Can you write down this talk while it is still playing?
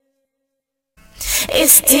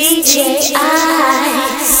It's DJ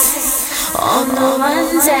Ice on the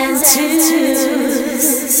ones and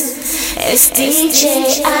twos. It's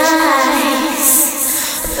DJ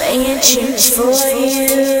Ice playing tunes for you.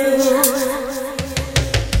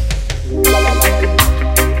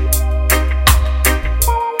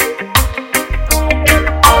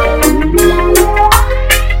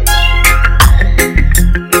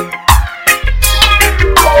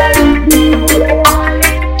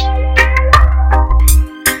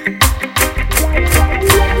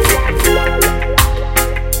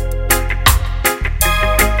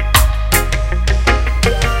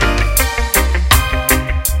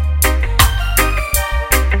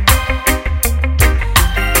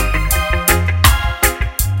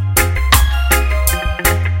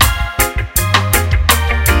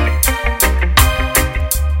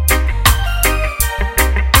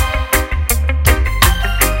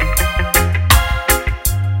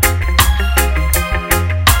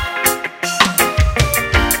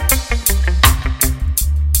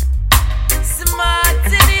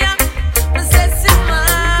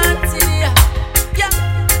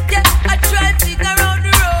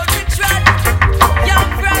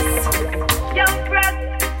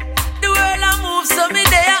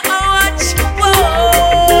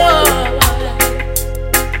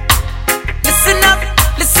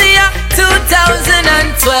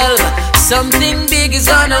 Something big is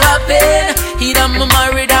gonna happen. He done my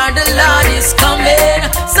married and the Lord is coming.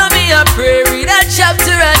 So me a pray, read a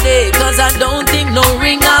chapter a day, cause I don't think no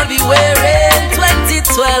ring I'll be wearing. 2012,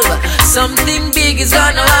 something big is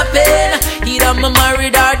gonna happen. He done my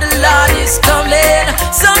married and the Lord is coming.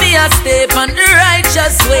 So me a stay on the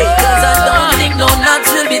righteous way, cause I don't think no knots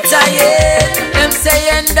will be tired. Them say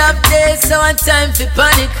end of day, so a time for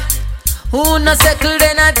panic. Who no settle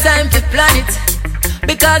then a time to plan it.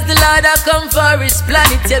 Because the Lord a come for his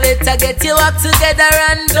planet. You better get your act together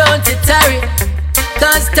and don't you tarry.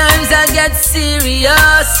 Cause times I get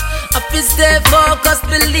serious. Up you stay focused,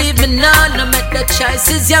 believe me now. No matter the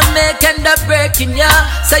choices you make end up breaking you.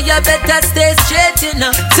 So you better stay straight in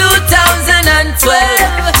 2012.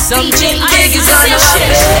 Something big is on the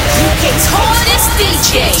way. UK's hardest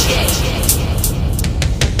DJ.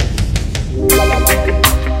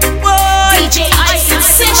 DJ Ice in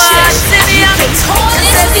Session, UK's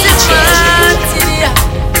hardest DJ.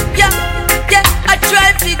 Yeah, I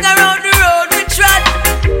try to figure out the road we trod.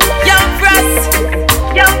 Young Frost,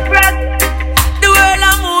 the world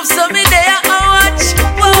I move so me there I watch.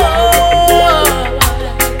 Whoa.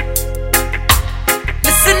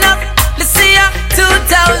 Listen up, listen ya,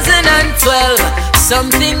 2012.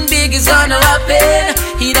 Something big is gonna happen.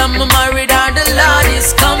 He done my married and the Lord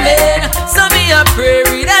is coming. So me a pray,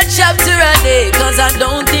 read a chapter a day, cause I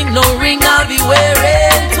don't think no ring I'll be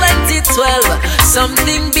wearing. 2012,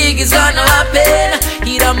 something big is gonna happen.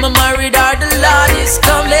 He done my married and the Lord is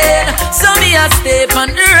coming. So me a stay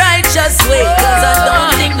on the righteous way, cause I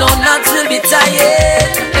don't think no knots will be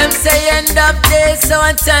tired. Them say end of day, so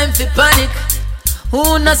a time for panic.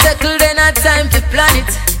 Who no settle then a time to plan it.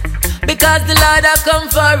 Because the Lord a come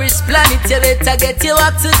for his planet. You better get your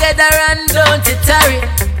act together and don't you tarry.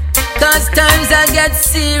 Cause times I get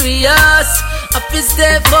serious. Up you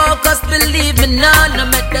stay focused, believe me now. No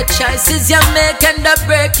matter the choices you make end up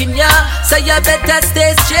breaking you. So you better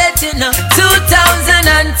stay straight in 2012.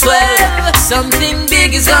 Something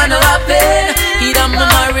big is gonna happen. He done my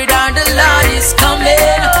married and the Lord is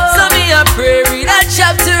coming. So me a pray, read a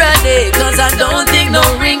chapter a day, cause I don't think no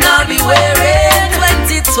ring I'll be wearing.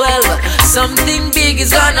 2012, something big is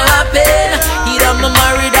gonna happen. He done my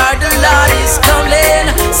married and the Lord is coming.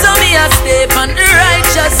 So me a stay on the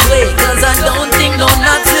righteous way, cause I don't think no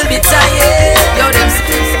knots will be tired. Yo, them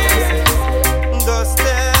Go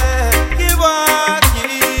step, give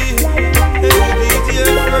walkie. DJ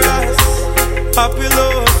Frost, happy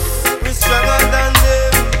love, we stronger than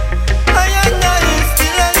them. I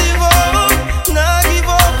still a live up, nah give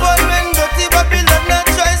up. But when dirty Babylon not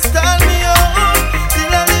try stall me up, still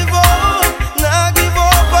a live up, nah give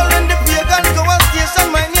up. But when the pagan go a station,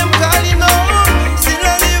 my name calling up, still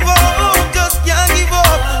a live up, just can't give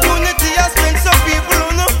up. Unity has spent some people who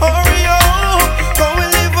no hurry up. Come we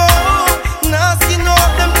live up, nah skin up.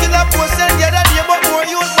 Them kill a potion the other day, but more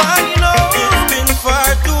you born, you know. It's been far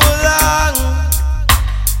too long.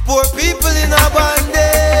 Poor people in a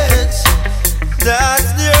bondage,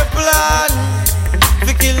 that's their plan.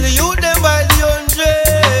 We kill the youth them by the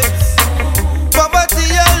hundreds.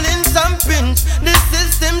 Poverty all in some pinch. The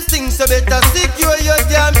system stinks, so better secure your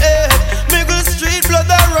damn head. Middle street blood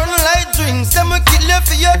that run like drinks. Them will kill you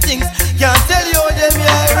for your things. Can't tell you how them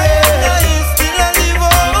you're red. Still a live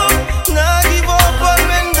up, nah give up. But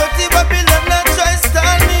when dirty Babylon not try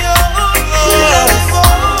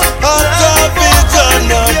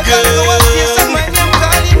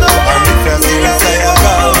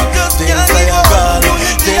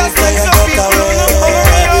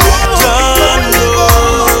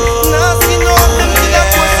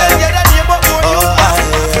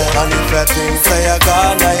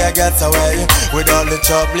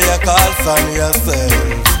trouble you call from yourself.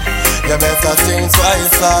 You better think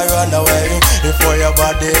twice or run away before your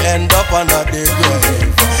body end up under the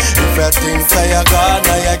grave. If you think say you're gone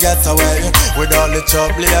or you get away with all the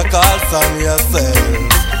trouble you call from yourself.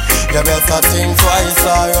 You better think twice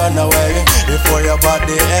or run away before your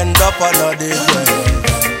body end up under the grave.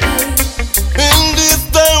 In this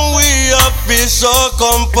time we have to show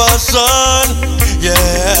compassion,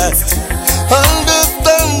 yeah.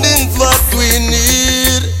 Understanding's what we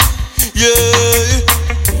need, yeah.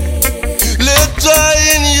 Let joy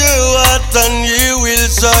in your heart and you will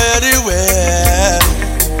show the way.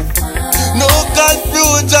 No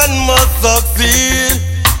confusion must succeed,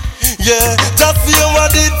 yeah. Just hear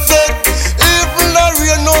what it said. Evil and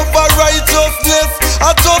reign over righteousness.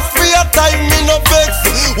 I just fear time in no vex.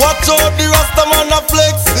 Watch out the Rasta man a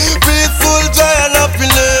flex. Peaceful joy and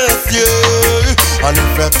happiness, yeah. And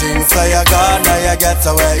if you think say you're gone or you get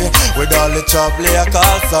away with all the trouble you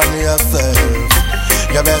cause on yourself,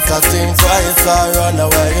 you better think twice or run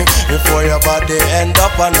away before your body end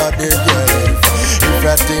up under the grave. If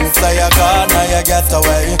you think say you're gone or you get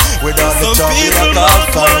away with all the trouble you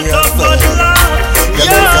cause on yourself, you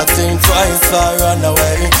better think twice or run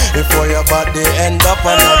away before your body end up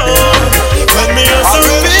under the grave. When me also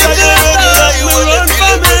reach the top, we run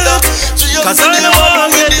from it. Cause I don't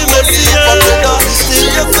want to get the messy girl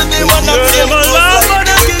my love for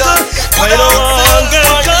the kicker. I don't want to get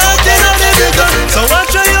caught in a bigger. So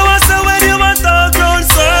watch how you want to when you want to ground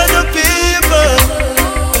certain people.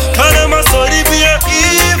 Cause them a study be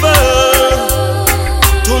evil.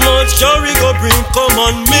 Too much curry go bring, come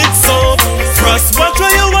on mix up. Frost, watch how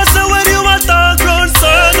you want to when you want to ground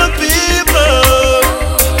certain people.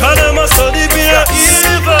 Cause them a study be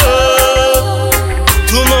evil.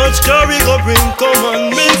 Too much curry go bring, come on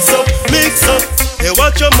mix up, mix up. Hey,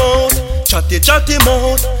 watch your mouth, chatty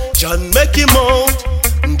mouth. John make him out,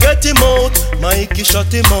 get him out. Mikey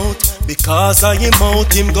shut him out, because of him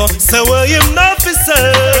out him go say where him not fi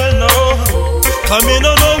say no. Come in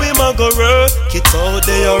and know him a go work it out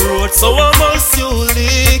there road, so I must you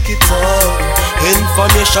leak it out.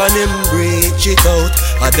 Information him breach it out,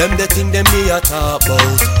 and them the thing them me a talk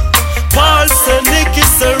about. Paul say, Nicky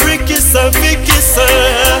say, Ricky say, Vicky say,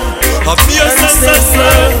 a fierce say,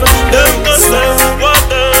 them go say, what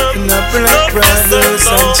them? No brothers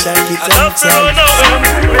and shaggy time.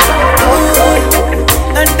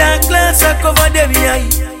 And that glass I cover them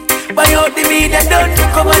eye. Buy out the media don't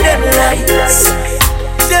cover them lights.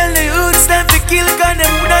 Tell the youths them to kill, cause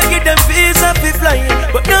them would not get them visa fi flying.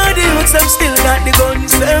 But now the youths them still got the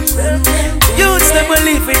guns them. The youths them will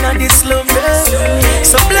living in the slum them.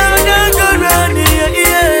 So blood don't go run,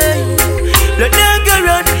 yeah. Blood don't go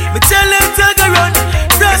run, me tell them to go run.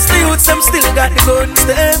 Plus the youths them still got the guns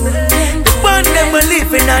them. The one them will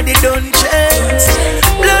living in the dungeons.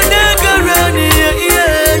 Blood don't go run,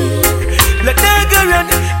 yeah. Blood don't go run,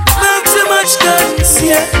 not too much guns,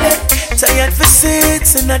 yeah. Tired for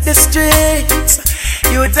sitting at the streets.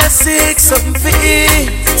 You would have sick, something for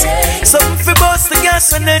eat. Something for bust the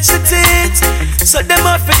gas and edge the teeth. So them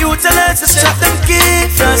off for utilize to strap them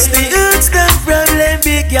kids. Trust the youths, them problem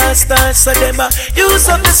big gas stars. So them use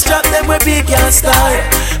up the strap, them with big gas star.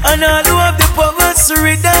 And all who have the power to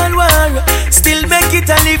read all war still make it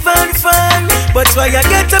a live on fire. But why you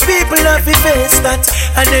get the people off the face that?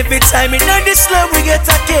 And every time in the slum we get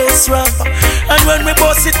a case rap. And when we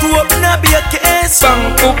bust it to open up be a case.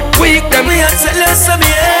 Bang up quick them. We had to tell us some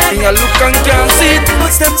yeah. You look and can't see it.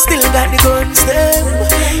 But them still got the guns them.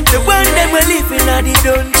 The one them we living at the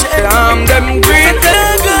dungeon. Them great. Let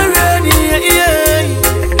them go run, yeah.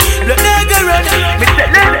 Let them go run. Me tell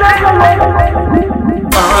them go run.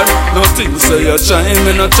 Nothing say you try,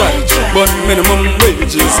 me no try, but minimum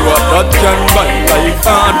wage is what that can buy life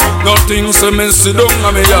hard. Nothing say me sit down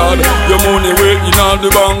on me yard. Your money waiting on the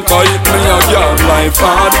bank, I hit me a yard life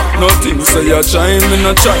hard. Nothing say you try, me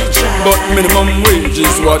no try, but minimum wage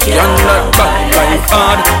is what can buy life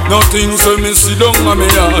hard. Nothing say me sit down on me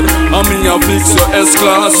yard, and me a fix your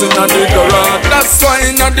S-class in a the garage. That's why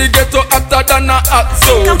in a the ghetto hotter than a hot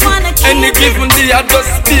zone. Any given day I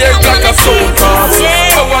just bake like a soul fast.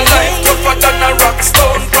 Our life tougher than a rock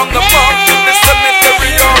stone. From the farm to the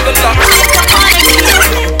cemetery, all the lot.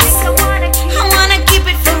 I wanna keep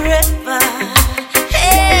it forever.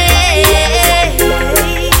 Hey,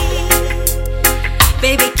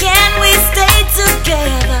 baby, can we stay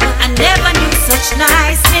together? I never knew such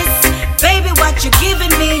niceness. Baby, what you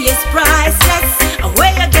giving me is priceless.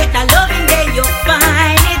 Where you get that loving, there you'll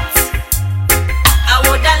find it. I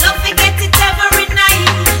would love to get it every night.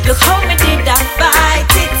 Look how me did I fight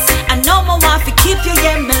it. I know my wife to keep you,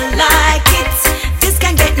 yeah, me like it. This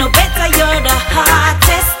can get no better, you're the heart.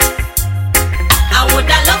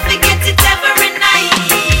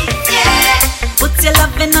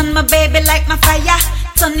 on my baby like my fire.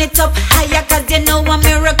 Turn it up higher, cause you know I'm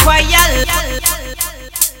a require.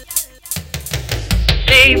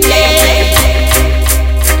 Baby, I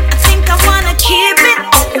think I wanna keep it.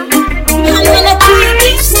 I wanna keep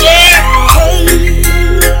it, yeah.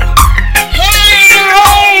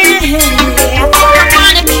 I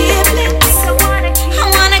wanna keep it. I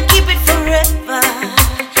wanna keep it forever.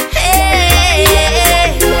 Hey,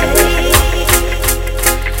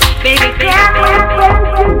 baby,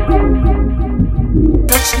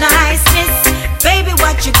 such niceness, baby.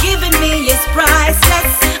 What you giving me is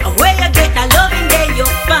priceless. Where you get that loving, there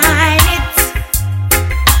you'll find it.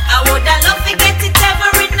 I would love to get it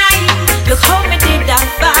every night. Look how me did I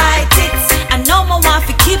fight it. I know my wife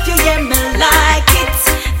to keep you, yeah, me like it.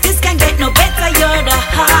 This can get no better, you're the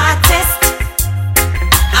hottest.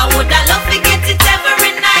 I would love to get it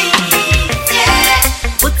every night, yeah.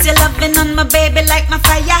 Put your loving on my baby like my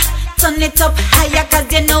fire. Turn it up higher,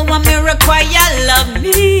 cause you know I'm a require. Love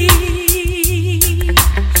me,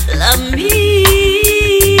 love me.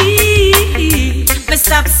 Me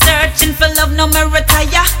stop searching for love, no me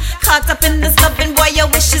retire. Caught up in this loving, boy, your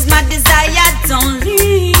wish is my desire. Don't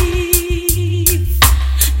leave,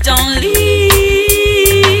 don't leave.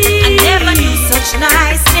 I never knew such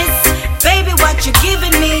niceness. Baby, what you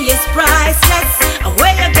giving me is priceless.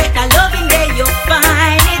 Where you get that loving, there you'll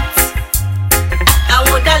find it. I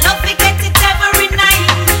would love to get it every night.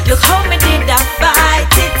 Look how me did I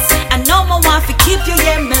fight it. I know my wife to keep you,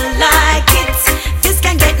 yeah, me like it. This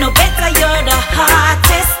can get no better, you're the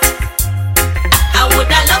hottest. I would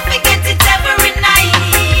love to get it every night.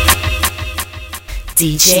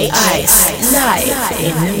 DJ Ice, live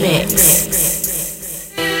in the mix.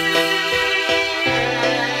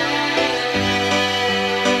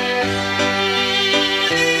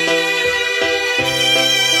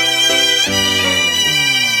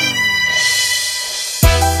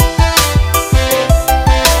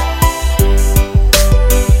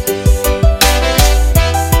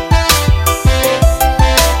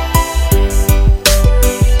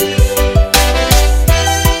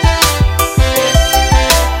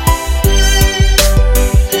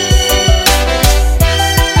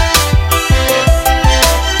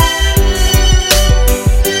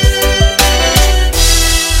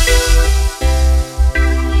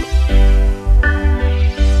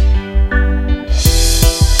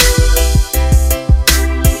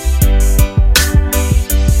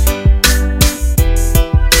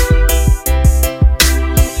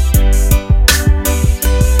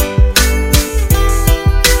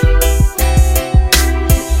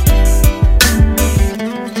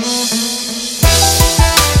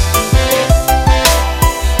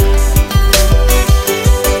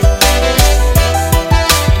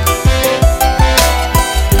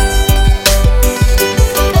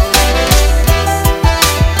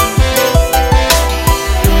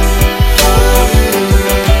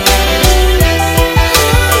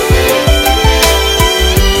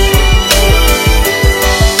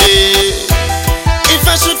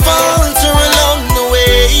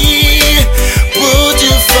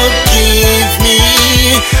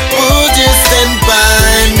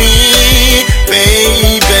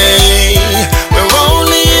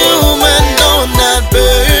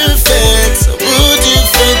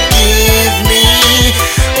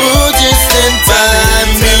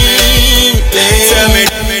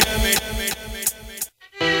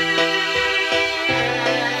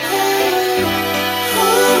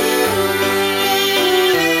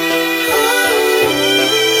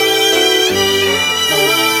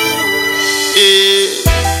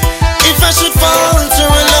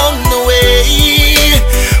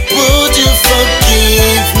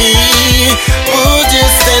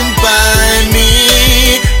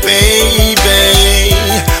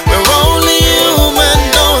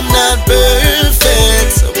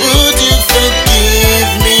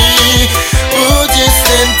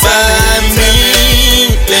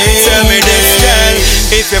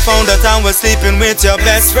 Found out I was sleeping with your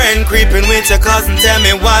best friend, creeping with your cousin. Tell me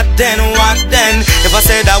what then, what then? If I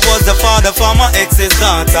said I was the father for my ex's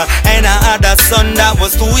daughter, and I had a son that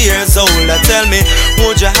was 2 years old, tell me,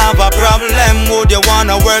 would you have a problem? Would you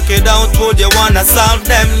wanna work it out? Would you wanna solve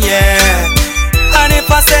them? Yeah. And if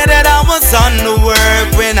I said that I was on the work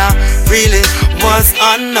when I really was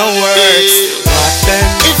on the works, what then?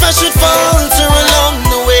 If I should falter along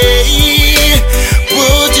the way,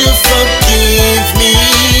 would you forgive me?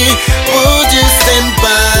 Would you stand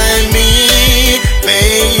by me,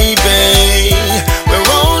 baby? We're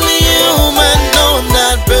only human, no,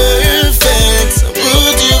 not perfect. So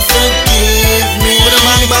would you forgive me?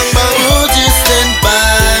 Would you stand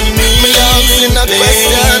by me, baby?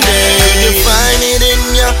 Could you find it in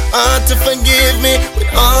your hard to forgive me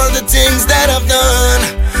with all the things that I've done.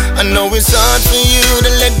 I know it's hard for you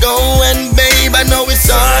to let go, and babe, I know it's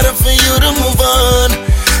harder for you to move on.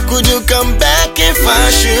 Could you come back if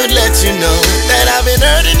I should let you know that I've been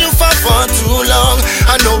hurting you for far too long?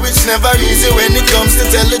 I know it's never easy when it comes to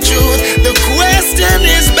tell the truth. The question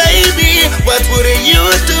is, baby, what would you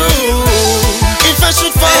do if I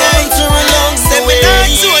should fall to a long way?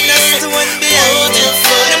 Would you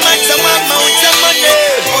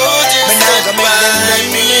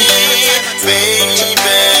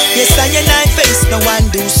yes, I and I face no one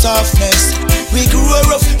do softness. We grew a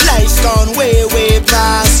rough life gone way, way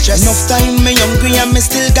past stress. Enough time me hungry and me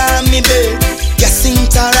still got me bed.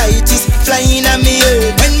 Gastroenteritis flying on me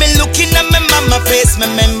head. When me looking at my mama face, me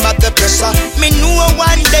remember the pressure. Me know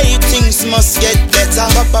one day things must get better.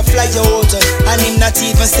 Papa fly out and him not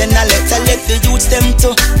even send a letter. Let the youths them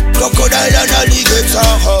to crocodile and alligator.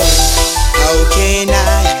 How can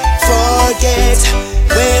I forget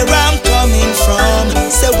where I'm coming from?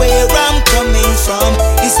 Say where I'm coming from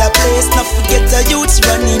is a place not forget the youths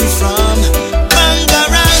running from.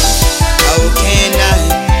 Bangarang. How can I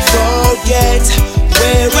forget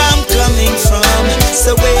where I'm coming from?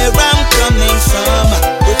 So where I'm coming from,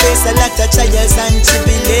 we face a lot of trials and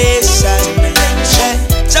tribulation.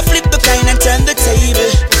 Just flip the coin and turn the table.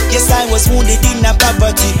 Yes, I was wounded in a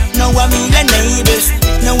poverty. Now I'm millionaire.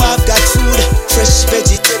 Now I've got food, fresh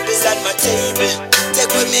vegetables at my table. Take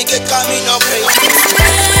with me, get coming up,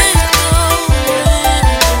 baby.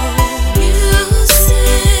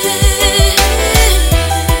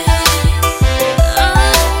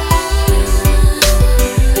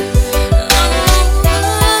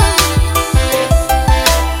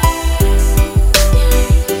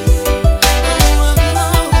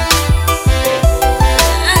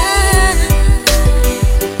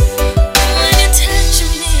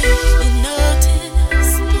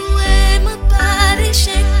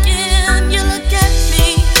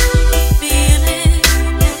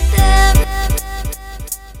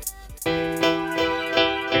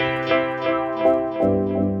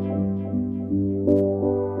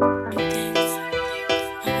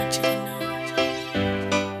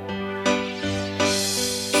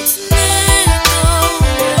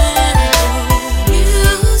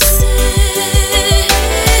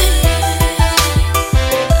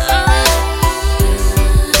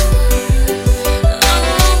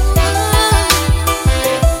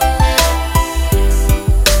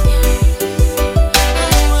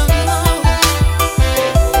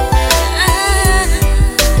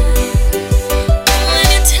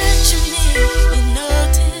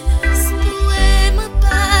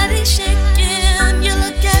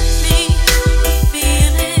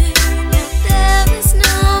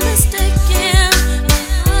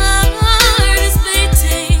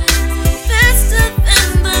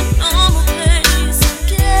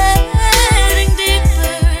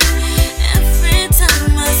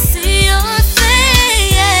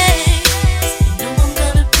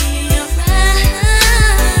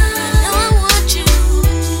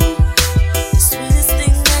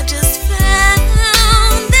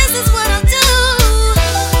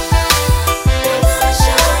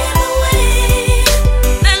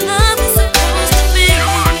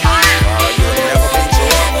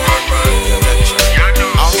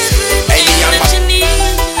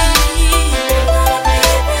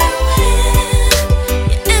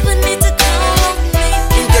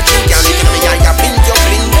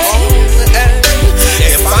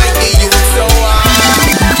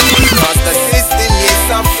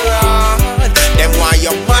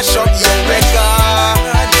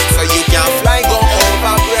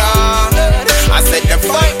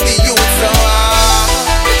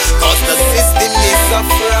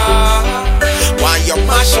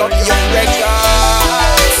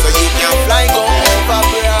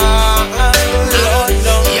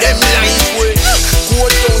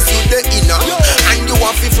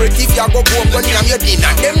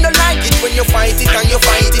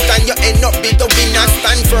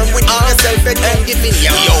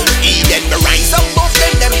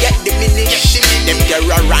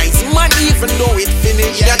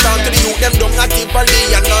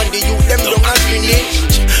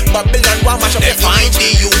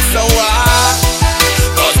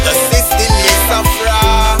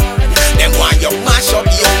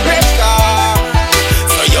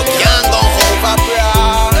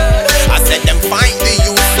 Find the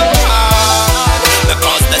youth so hard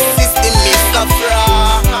because the system is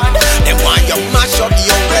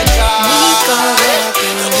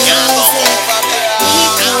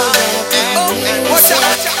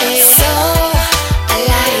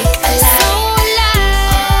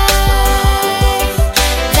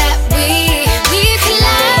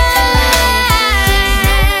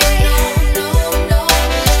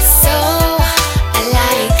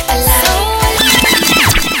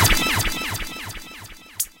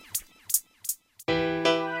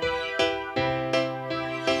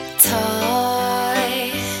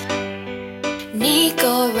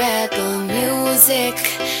music,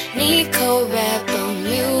 Nico Rebel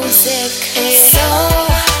music. It's so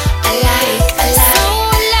alike.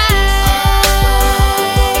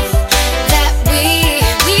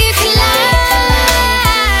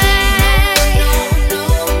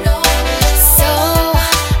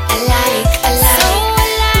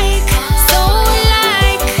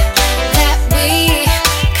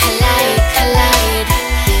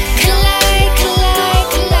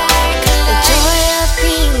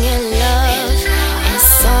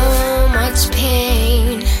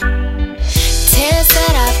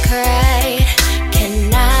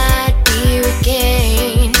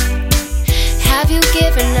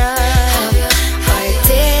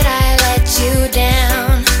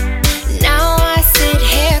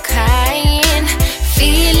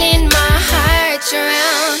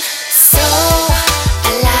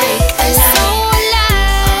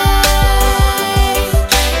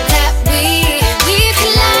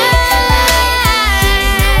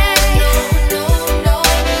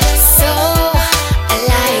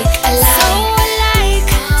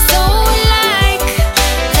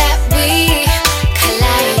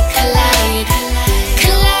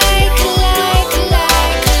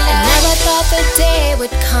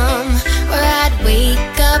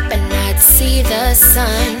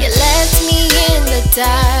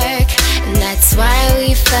 Dark, and that's why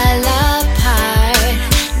we fell apart.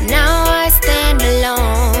 Now I stand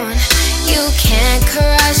alone. You can't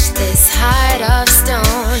crush this heart of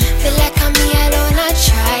stone. Feel like I'm here alone, I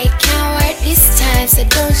try. Can't work this time, so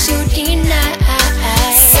don't you deny.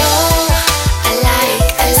 So alike.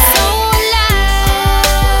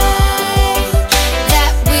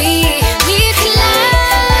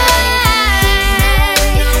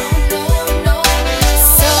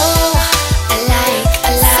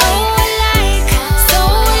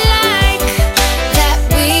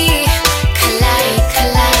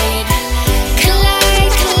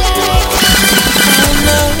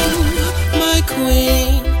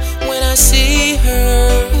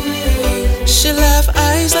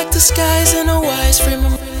 Skies in a wise frame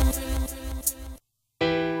of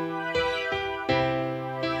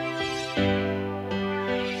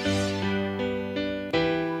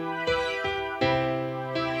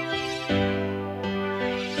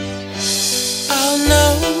I'll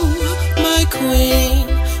know my queen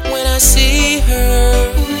when I see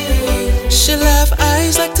her. She'll have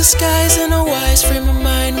eyes like the skies in a wise frame of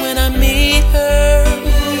mind when I meet her.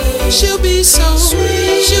 She'll be so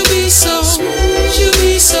sweet, she'll be so smooth, she'll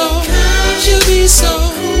be so kind, she'll be so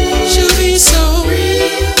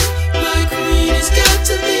real. My queen has got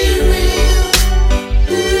to be real.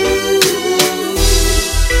 Ooh.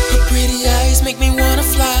 Her pretty eyes make me wanna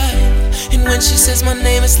fly, and when she says my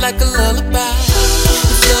name it's like a lullaby.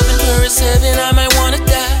 If loving her is heaven I might wanna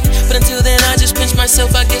die, but until then I just pinch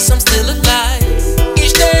myself, I guess I'm still alive.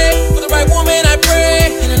 Each day for the right woman I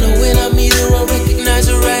pray, and I know when I meet her I'll recognize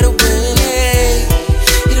her right away.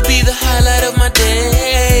 It'll be the highlight of my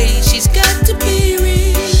day. She's got to be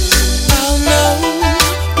real. I'll know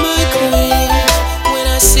my queen when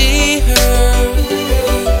I see her.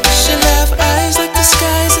 She'll have eyes like the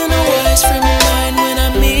skies and a wise frame of mind when I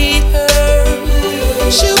meet her.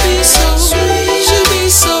 She'll be so sweet, she'll be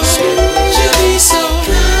so smooth, she'll be so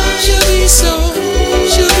kind, she'll be so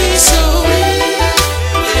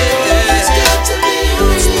it's got to be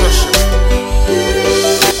real.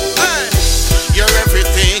 You're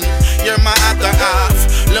everything, you're my other half.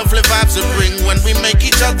 Lovely vibes we bring when we make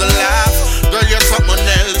each other laugh. Girl, you're someone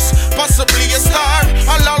else, possibly a star.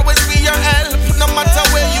 I'll always be your help, no matter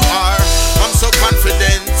where you are. I'm so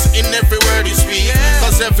confident in every word you speak,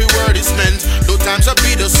 cause every word is meant. Though times are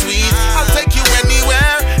bittersweet, I'll take you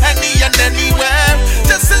anywhere, any and anywhere,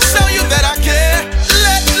 just to show you that I care.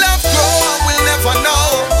 Let love go and we'll never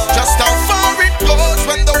know just how far it goes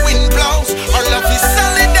when the wind blows. Our love is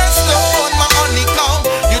solid as stone, my honeycomb.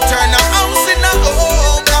 You turn a house in a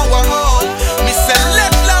home, now a home. Me say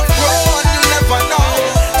let love grow and you'll never know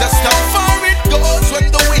just how far it goes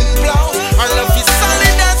when the wind blows. Our love is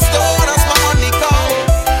solid as stone, as my honeycomb.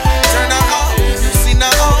 Turn a house in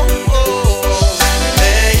a home.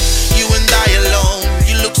 Hey, you and I alone,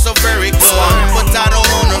 you look so very good, but I don't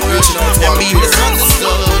wanna rush and be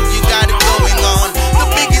misunderstood. You got it going on, the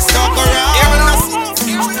biggest talk around.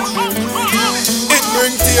 It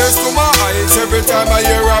brings tears to my eyes every time I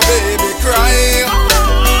hear a baby cry.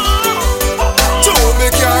 True, me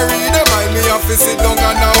can't read them, me have to sit down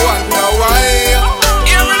and I wonder why.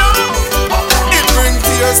 It brings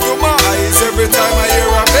tears to my eyes every time I hear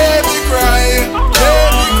a baby cry.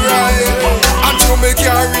 Baby cry. And true, me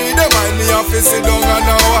can't read them, me have to sit down and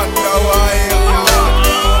I wonder why.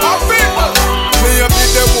 Me a be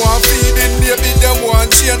them one feeding, baby them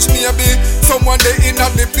touch maybe. Someone they in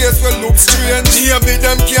at the place will look strange. Maybe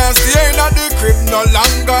them can't stay in at the crib no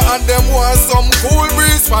longer, and them want some cool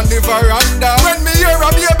breeze from the veranda. When me hear a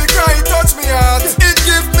baby cry, it touch me heart. It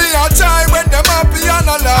give me a joy when them happy and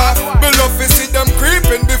a laugh. Me love to see them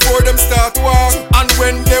creeping before them start walk, and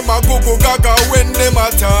when them a go go gaga when them a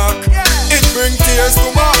talk. It bring tears to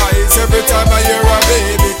my eyes every time I hear a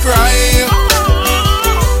baby cry.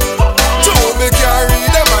 Joe me carry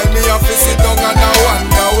them, me have to sit down and I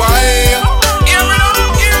wonder why.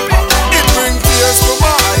 It bring tears to my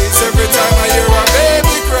eyes every time I hear a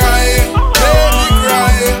baby cry. Baby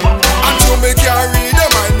cry. And Joe me carry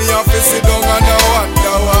them, me have to sit down and I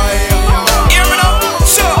wonder why.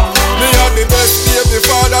 Sure. Me have the best baby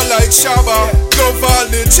father like Shabba. Love all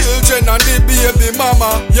the children and the baby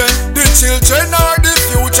mama. Yeah, the children are the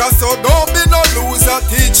future, so don't be no loser.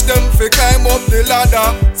 Teach them to climb up the ladder.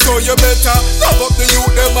 So you better love up the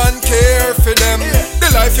youth them and care for them. The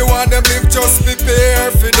life you want them live, just prepare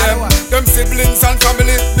for them. Them siblings and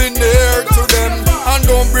family, be near to them, and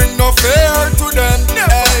don't bring no fear to them.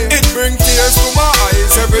 Hey, it bring tears to my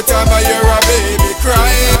eyes every time I hear a baby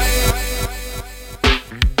cry.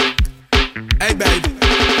 Hey baby,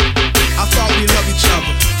 I thought we love each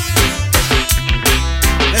other.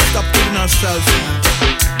 Let's stop kidding ourselves, man.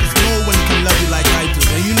 There's no one can love you like I do,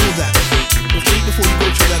 and you know that. But think before you go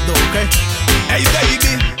through that door, okay? Hey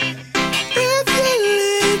baby, if you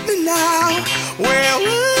leave me now, where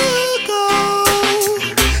will you go?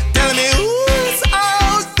 Tell me who's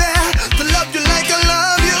out there to love you like I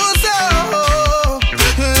love you so.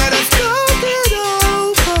 Let us talk it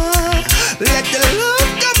over. Let the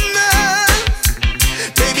love come in.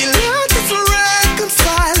 Baby, let us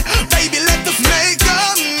reconcile. Baby, let us make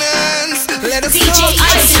amends. Let us DJ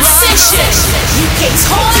Ice in session, UK's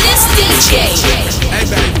hardest DJ. Hey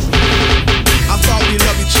baby, I thought we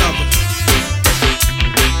love each other.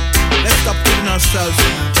 Let's stop kidding ourselves,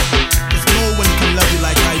 man. Cause no one can love you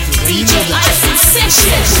like I do. DJ Ice in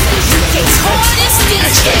session, UK's hardest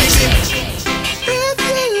DJ. If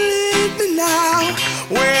you leave me now,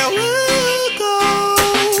 where will you go?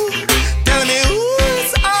 Tell me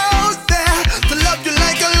who's out there to love you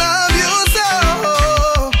like I love you so.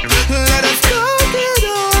 Let us talk it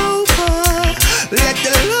over. Let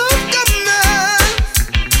the love come in.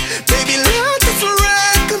 Baby, let us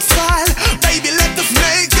reconcile. Baby, let us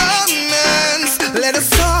make amends. Let us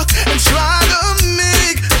talk and try to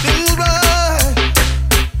make things right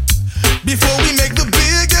before we make the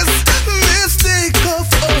biggest mistake of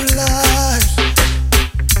our lives.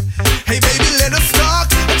 Hey baby, let us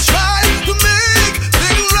talk and try to make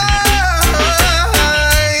things right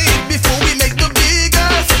before we make the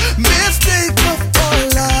biggest mistake of our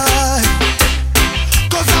lives.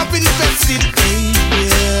 Cause I've been invested 8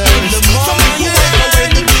 years. The more you work away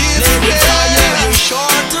the business, you're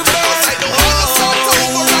sure to burn. I don't want to start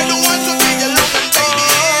over, I don't want to be alone, and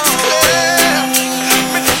baby, it's clear.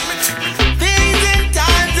 Things in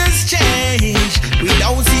times has changed. We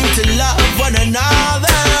don't seem to love one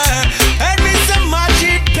another, and with so much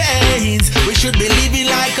it pains. We should be living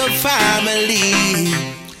like a family.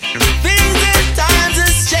 Things in times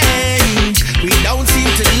has changed. We don't seem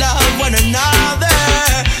to love one another,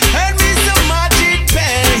 and with so much it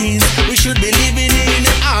pains. We should be living in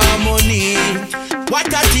harmony. What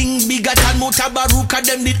a thing bigger than Mutabaruka,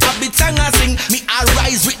 them did a bit song a sing. Me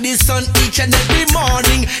arise with the sun each and every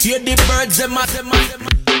morning. Hear the birds, them a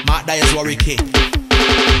Mark Dyer's Warwick King.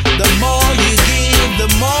 The more you give, the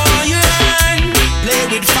more you earn. Play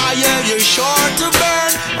with fire, you're sure to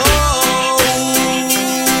burn. Oh,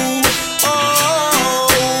 oh.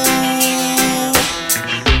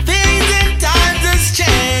 Things in times has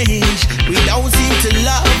changed. We don't seem to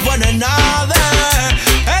love one another,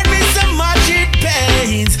 and with so much it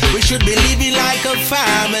pains. We should be living like a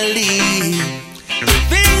family.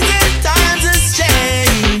 Things in times has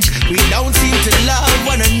changed. We don't seem to love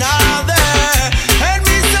one another, and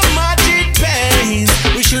with so much it pains.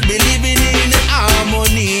 We should be living in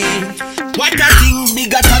harmony. What a thing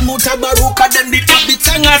bigger than Mutabaruka, them did have the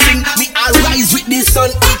song a sing. Me arise with the sun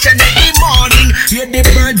each and every morning. Hear the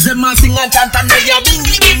birds them a sing and chant, and they a bring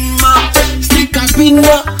the hymn. Stick a pin.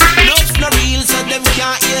 Love's not real, so them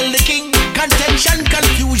can't hear the king. Contention,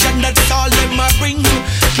 confusion, that's all them a bring.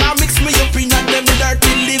 Can't mix me up in a them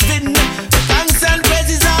dirty living. Thanks and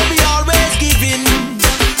praises I'll be always giving.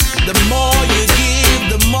 The more you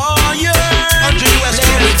give, the more you earn.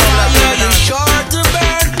 Let it fire, you're sure to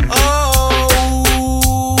burn.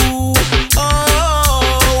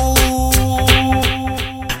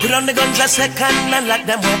 Put on the guns a second and let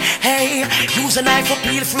them win. Hey, you use a knife to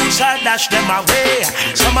peel fruits or dash them away.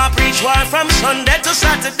 Some a preach war from Sunday to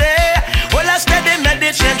Saturday. Well, I steady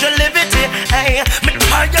meditate your liberty. Hey, me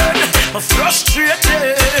tired, me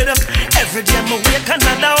frustrated. Every day me wake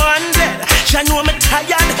another one dead. She know me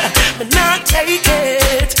tired, me not take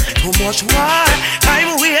it. Too much war,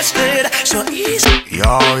 time wasted. So easy.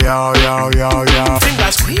 Yo, yo, yo, yo, yo.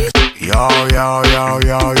 Fingers squeeze. Yo, yo, yo,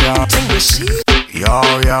 yo, yo. Fingers see. Yo,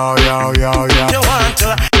 yo, yo, yo, yo. You want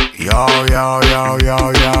to. Yo, yo, yo, yo,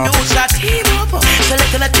 yo. Use that team up.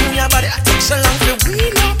 Select a tune your body. It takes so long to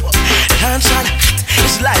wheel up. Dance on hot.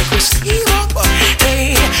 It's like we steam up.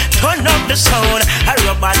 Hey, turn up the sound. I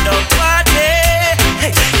rub my dog party.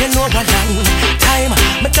 Hey, you know what long time.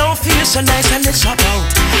 But don't feel so nice and it's about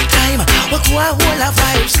time. We go a whole of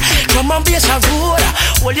vibes. Drum and bass a roll.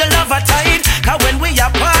 Hold your love a tight. Cause when we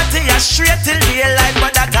a party, a straight till daylight.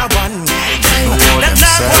 But that a one time. Them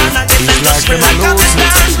not wanna get them just feel like a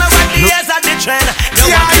dance. Now what the years of the trend.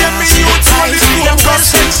 Yeah, I mean you told it to a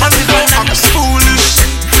and don't act foolish.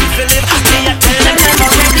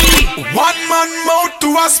 One man mouth to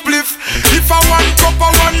a spliff. If a one cup a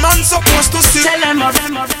one man supposed to sip.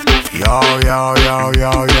 Yo, yo, yo,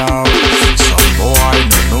 yo, yo. Some boy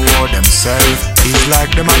don't know themselves. It's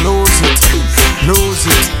like them a lose it, lose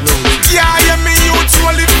it, lose it. Yeah, I mean you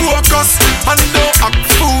only focus and don't act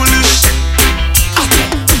foolish.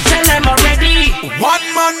 Tell them already. One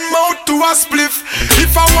man mouth to a spliff.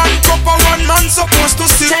 If a one cup a one man supposed to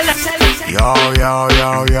sip. Yo, yo,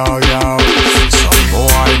 yo, yo, yo. Some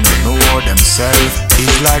boy don't know themselves.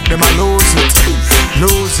 It's like them a lose it,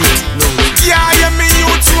 lose it, lose it. Yeah, I mean you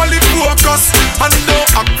only focus and don't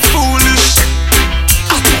act foolish.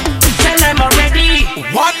 Tell them already.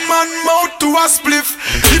 One man mouth to a spliff.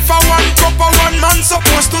 If a one cup a one man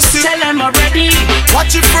supposed to sip. Tell them already.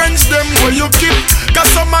 Watch your friends them where you keep. Cause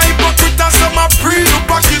some are hypocrite and some are pre you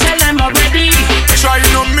pocket. Tell them already. Try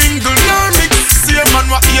no mingle nor mix. Same man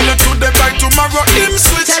what heal to the by tomorrow him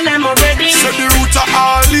switch. Tell them already. So the root of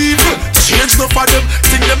all evil. Change no for them.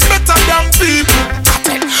 Think them better than people.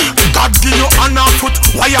 God give you an foot.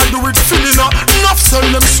 Why you do it feeling up? Enough sell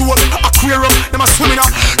them soul. Aquarium them a swimming up.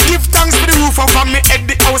 Give thanks for the roof over me head.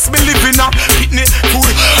 The house me living up. Pitney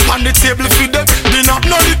food on the table feed them dinner.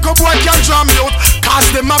 No liquor boy can jam me out. Cause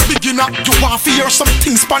them a beginner. You want to hear some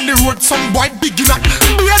things on the road. Some boy beginner.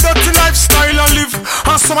 Be a dirty lifestyle I live.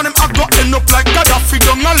 And some of them a go end up like Gaddafi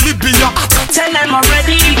down in Libya. Tell them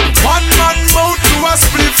already. One man mouth to a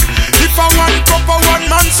spliff. If a one cup a one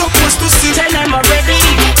man supposed to sip. Tell them already.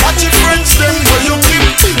 Watch your friends them where you keep.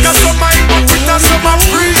 Cause some are hypocrite and some are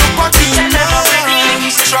free you pocket. Tell them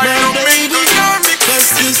already. Try to make the army. That's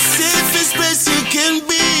the safest place you can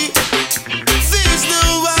be. There's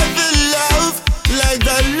no other love like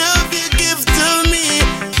that love you give to me.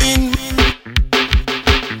 In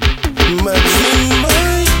my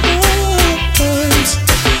arms,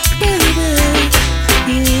 baby.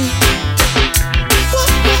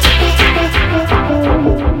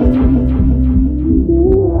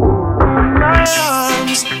 My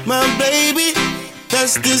arms, my baby.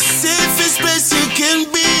 That's the safest place you can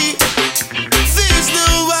be. There's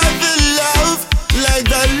no other love like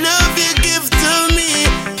that love you give to me.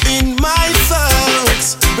 In my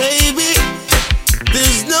thoughts, baby,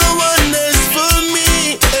 there's no one else for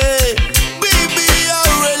me. Hey, baby,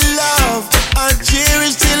 you're a love I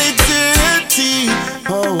cherish till eternity.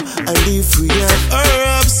 Oh, and if we have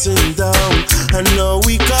our ups and downs, I know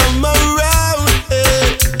we come around.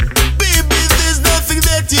 Hey, baby, there's nothing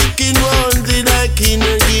that you can want that I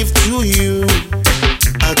cannot give to you.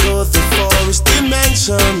 I go the forest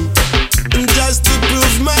dimension just to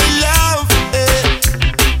prove my love.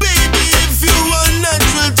 Baby, if you want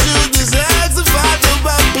natural truth, just ask the Father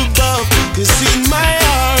up above. Cause in my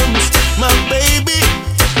arms, my baby,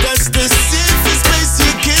 that's the safest place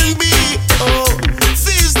you can be. Oh,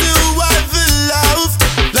 there's no other love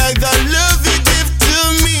like that love you give to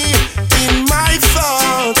me. In my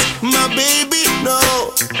thoughts, my baby,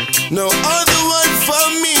 no other one for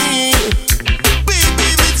me. Baby,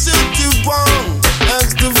 it's up to one.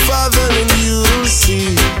 Ask the Father and you'll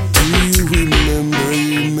see. Do you remember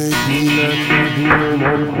you make me laugh?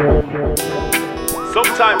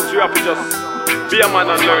 Sometimes you have to just be a man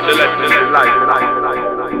and learn the lessons in life.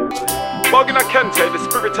 Bugging I can tell the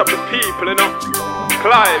spirit of the people, you know.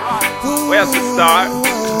 Clive, where's the star?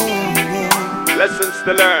 Lessons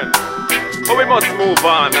to learn. But we must move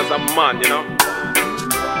on as a man, you know.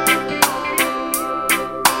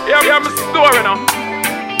 Hear my story, you know.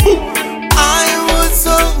 I was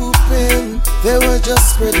hoping they were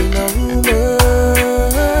just spreading a rumor.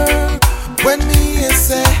 When me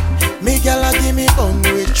say, me gala give me bun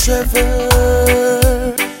with Trevor.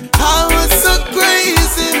 I was so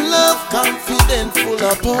confident, full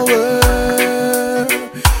of power.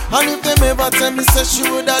 And if them ever tell me say she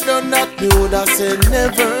woulda done that, me woulda said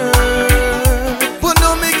never. But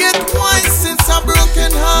now me get wise since a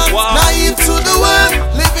broken heart. Naive to the world,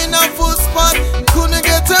 living a full spot. Couldn't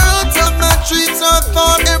get her out of my streets or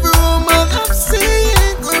thought. Every woman I'm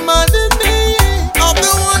seeing reminded me of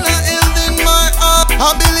the one I held in my heart.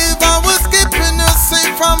 I believe I was keeping her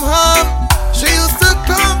safe from harm. She used to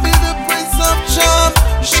call me the Prince of Charm.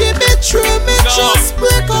 She betrayed me, just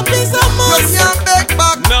break up is a must. You can't back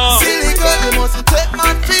back, silly girl, you must take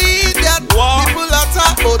my feet. That people are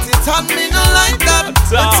talk about it and me no like that.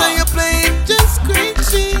 Let's say you play it just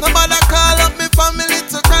screechy. Nobody call up me family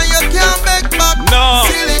to cry, you can't back back.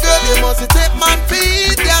 Silly girl, you must take my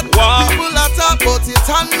feet. That people are talk about it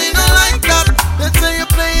and me no like that. Let's say you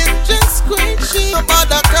play it just screechy.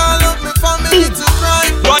 Nobody call up me family to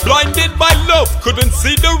cry. Blinded by love, couldn't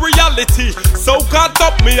see the reality. So caught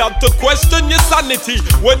up me had to question your sanity.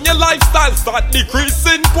 When your lifestyle start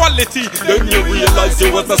decreasing quality, then you realize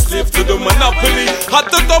you was a slave to the monopoly. Had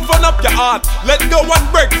to toughen up your heart, let go and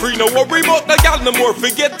break free. No worry about the gal no more,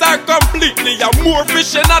 forget her completely. I'm more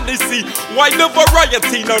fish in the sea, why the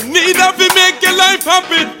variety? No need of it make your life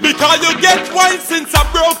happy, because you get wise since a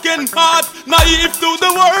broken heart. Naive to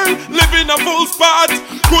the world, living a full spot.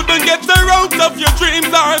 Couldn't get her out of your dreams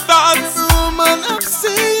or thoughts. Woman I'm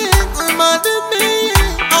seeing reminded me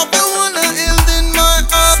of the one I held in my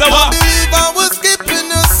heart. I believe I was keeping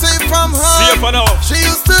her safe from harm. She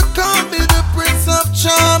used to call me the Prince of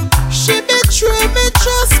Charm. She betrayed me,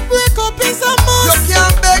 just break up is a must. You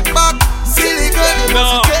can't back back, silly girl, you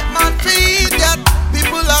must take my feet. That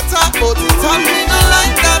people are talk about it and me not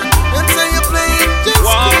like that. Them say you play it just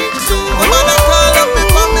screechy. No matter call up me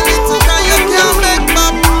family to cry, you can't back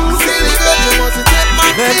back, silly girl, you must take my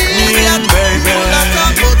feet. That people are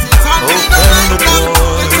talk about it and me not like that.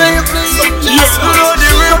 Them say you play it just screechy.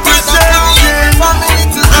 No matter call up me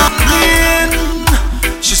family to cry.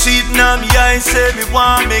 She see it now me eyes, say me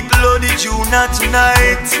want make love with you not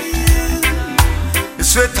tonight. The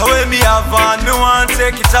sweater where me have on, me want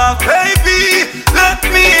take it off. Baby, let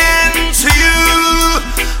me into you.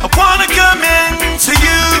 I wanna come into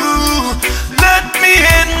you. Let me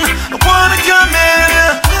in, I wanna come in.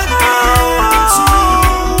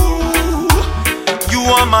 You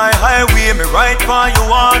are my highway, me ride for you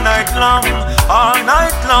all night long. All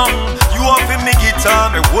night long. You off in me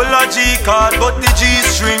guitar, me hold a G chord, but the G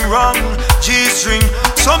string wrong, G string.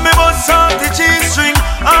 So me bust off the G string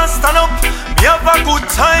and stand up. Me have a good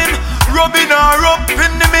time, rubbing her up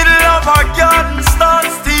in the middle of her garden, start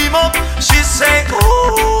steam up. She say,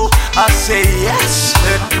 ooh, I say yes,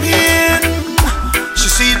 let me in. She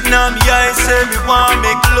see it now me eyes, say me want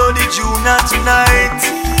make love with you not tonight.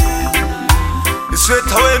 The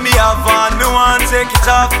sweater where me have on, me want take it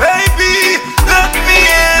off. Baby, let me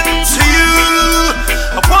into you.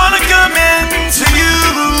 I wanna come into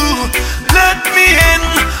you. Let me in,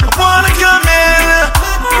 I wanna come in.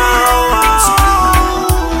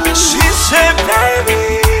 She said,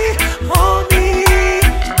 baby, hold me.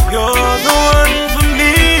 You're the one for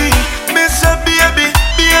me. Me say, baby,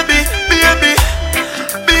 baby, baby,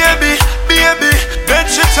 baby, baby. Then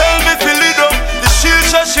she tell me to lead up. The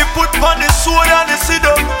shoes that she put on the sword and the sit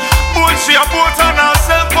up. Both she a boat on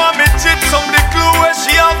herself and me jit some the glue where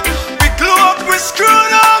she have. We glue up, we screw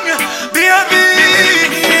down, baby.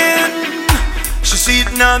 She see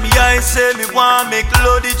it now me eyes, say me want make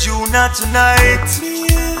love with you not tonight.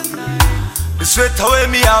 The sweater where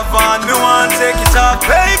me have on, me want take it off.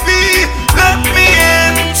 Baby, let me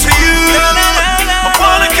into you. I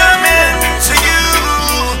wanna come into you.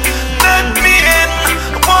 Let me in,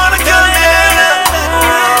 I wanna come in.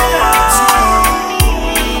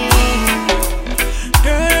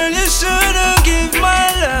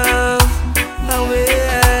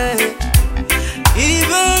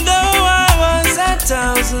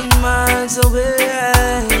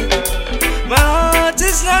 Away. My heart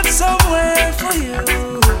is not somewhere for you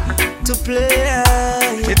to play.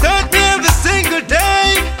 It hurt me every single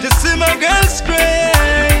day to see my girl stray.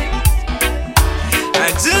 I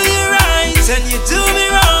do you right and you do me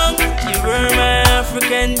wrong. You were my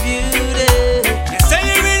African beauty. You say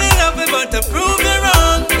you really love me, but to prove me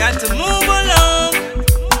wrong, got to move along.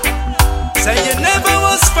 Say you never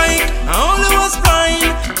was fake, I only was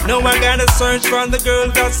blind. Now I gotta search for the girl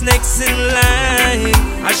that's next in line.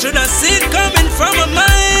 I should have seen it coming from a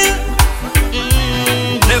mile.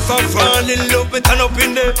 Never fall in love with an up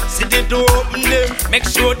in there. See the door open there. Make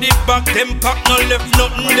sure the back them pack no left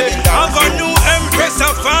nothing there. Have a new empress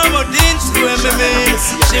of farmer dance to MMA.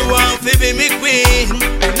 She want to be me queen.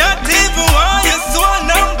 Not even want you so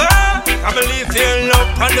number. I believe your love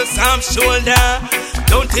on the soft shoulder.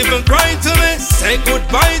 Don't even cry to me, say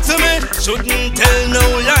goodbye to me. Shouldn't tell no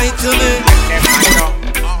lie to me.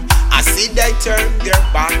 I see they turn their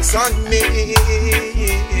backs on me.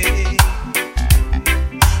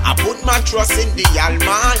 I put my trust in the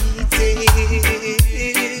Almighty.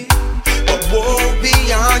 But woe be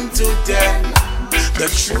unto them, the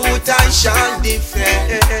truth I shall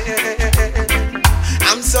defend.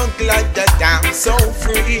 I'm so glad that I'm so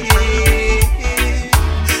free.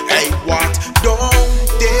 Hey, what don't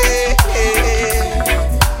they?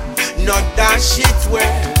 Not that shit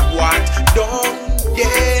where. What don't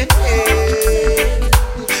they?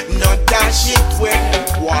 Not that shit where.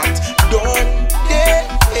 What don't they?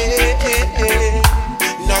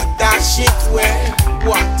 Not that shit where.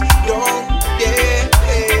 What don't they?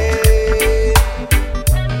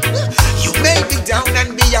 You may be down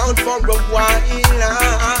and be out for a while.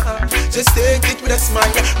 Just take it with a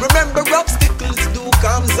smile. Remember, obstacles do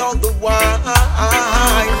comes all the while.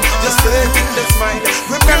 Just take it with a smile.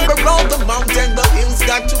 Remember, all the mountains, the hills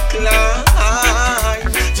got to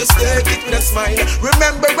climb. Just take it with a smile.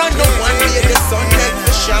 Remember, I know one day the sun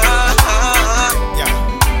never shine.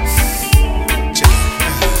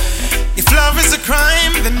 If love is a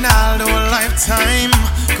crime, then I'll do a lifetime.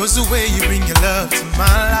 'Cause the way you bring your love to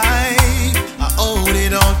my life, I owe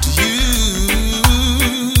it all to you.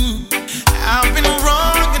 I've been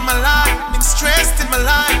wrong in my life, been stressed in my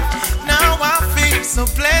life. Now I feel so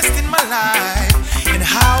blessed in my life. And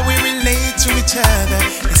how we relate to each other,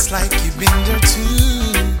 it's like you've been there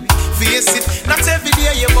too. Face it, not every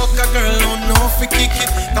day you buck a girl who know fi kick it.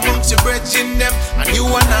 Amongst your brethren them, and you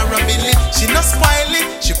wanna rub it. She not spoil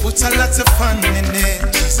it, she puts a lot of fun in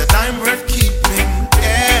it. She's a dime worth keeping,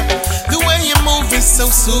 yeah. The way you move is so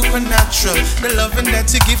supernatural. The loving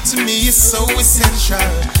that you give to me is so essential.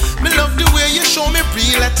 Me love the way you show me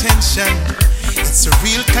real attention. It's a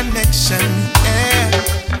real connection, yeah.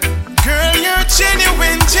 Girl, you're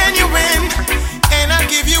genuine, genuine. And I'll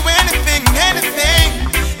give you anything, anything.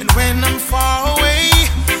 And when I'm far away,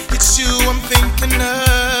 it's you I'm thinking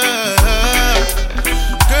of.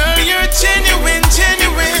 Girl, you're genuine,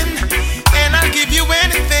 genuine. And I'll give you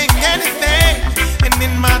anything, anything. And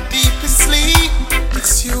in my deepest sleep,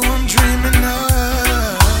 it's you I'm dreaming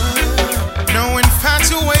of. No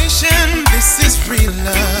infatuation, this is real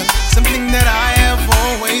love. Something that I have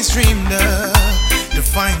always dreamed of. To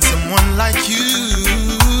find someone like you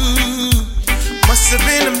must have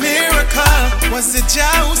been a miracle. Was it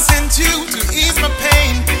Jah who sent you to ease my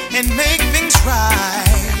pain and make things right?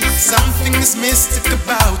 Something is mystic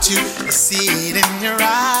about you, I see it in your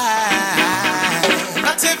eyes.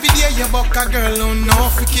 Not every day you buck a girl who know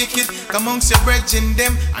fi kick it. Amongst your brethren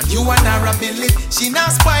them, and you and her ability. She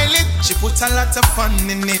not spoil it, she put a lot of fun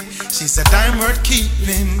in it. She's a dime worth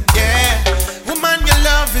keeping, yeah. Woman, your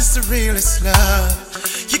love is the realest love.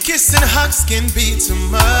 Your kiss and hugs can be too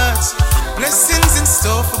much. Blessings in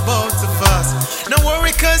store for both of us. No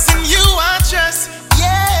worry, 'cause in you I trust,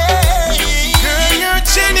 yeah. Girl, you're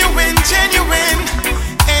genuine, genuine.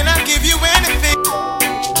 And I'll give you anything.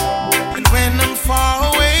 And when I'm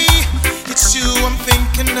far away, it's you I'm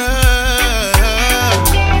thinking of.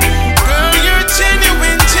 Girl, you're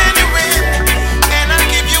genuine, genuine. And I'll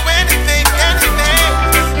give you anything, anything.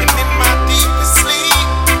 And in my deepest sleep,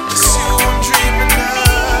 it's you I'm dreaming of.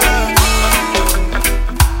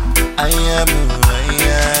 I am who I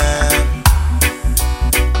am,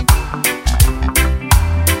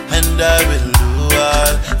 and I will do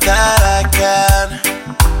all that I can.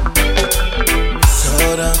 So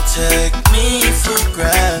don't take me for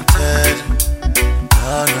granted.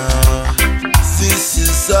 No, no, this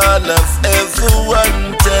is all I've ever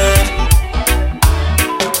wanted.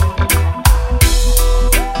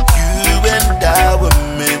 You and I were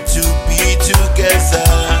meant to be together.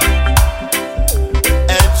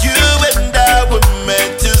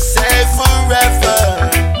 Meant to say forever.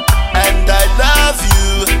 And I love you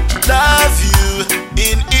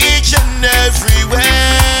in each and every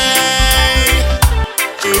way.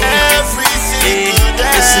 Every single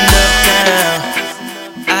day. Listen up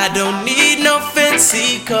now. I don't need no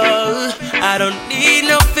fancy car. I don't need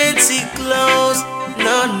no fancy clothes.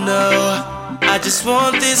 No, no. I just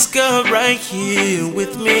want this girl right here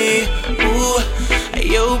with me. Ooh,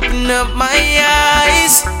 I open up my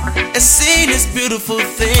eyes and see this beautiful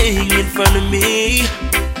thing in front of me.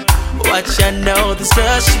 Watch, I know this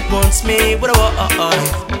girl, she wants me. What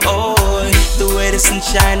oh, the way the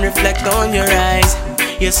sunshine reflect on your eyes.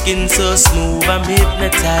 Your skin so smooth, I'm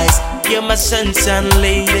hypnotized. You're my sunshine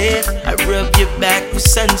lady. I rub your back with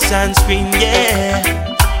sunshine screen, yeah.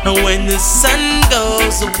 And when the sun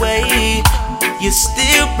goes away, You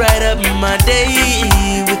still bright up my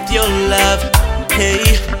day with your love, hey,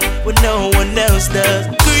 when no one else does.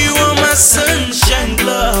 Girl, you are my sunshine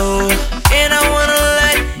glow, and I wanna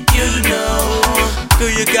let you know. Girl,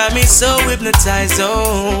 you got me so hypnotized,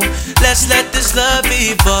 oh. Let's let this love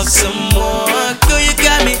evolve some more. Girl, you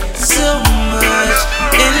got me so much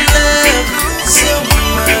in love, so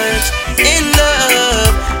much in love.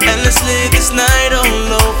 And let's live this night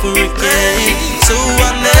all over again, so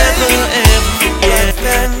I'll never ever forget.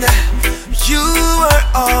 And you were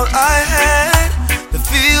all I had. The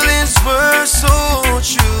feelings were so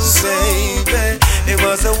true, baby. It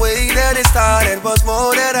was the way that it started, was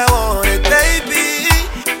more that I wanted, baby.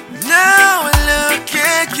 Now I look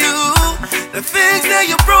at you, the things that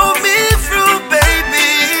you brought me through,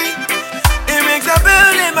 baby. It makes a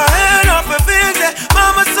bell in my head off the things that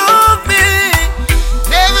mama told me.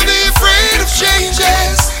 Never be afraid of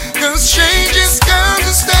changes, cause changes comes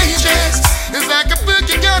in stages. It's like a book,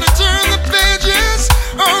 you gotta turn the pages.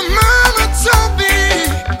 Oh, mama told me.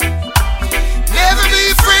 Never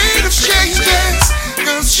be afraid of changes,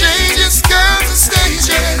 cause changes comes in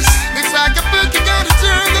stages. It's like a book, you gotta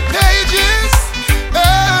turn the pages.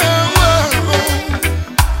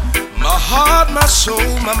 My heart, my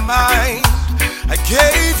soul, my mind, I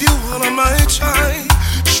gave you all of my time.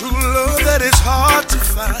 True love that is hard to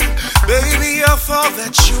find. Baby, I thought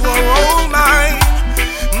that you were all mine.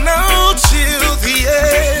 Now till the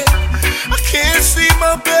end, I can't see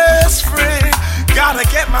my best friend. Gotta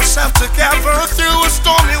get myself together through a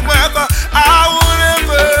stormy weather. I would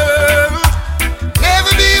ever.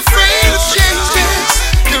 Never be afraid of changes,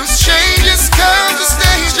 cause changes come to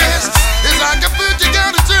stages. It's like a book, you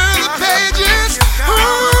gotta turn the pages.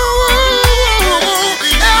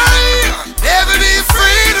 Never be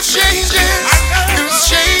afraid of changes, cause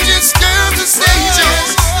changes come to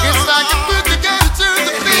stages. It's like a book, you gotta turn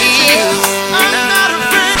the pages. I'm not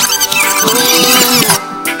afraid.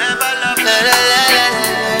 Never love, la la la la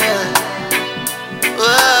la.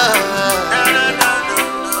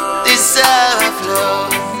 This flow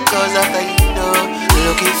goes after you know.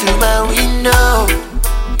 Looking through my window,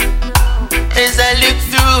 as I look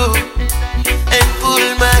through and pull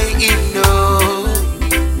my window,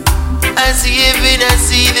 I see heaven, I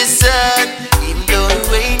see the sun, even though the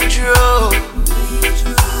rain drove.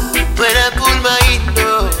 When I pull my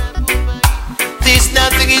window, there's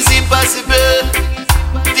nothing is impossible.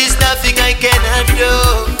 There's nothing I cannot do.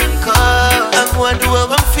 Cause I'm wondering why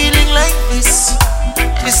I'm feeling like this.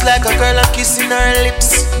 It's like a girl I'm kissing her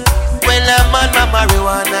lips when I'm on my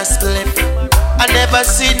marijuana split. I never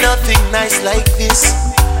see nothing nice like this.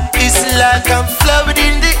 It's like I'm floating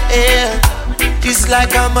in the air. It's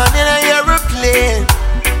like I'm on an aeroplane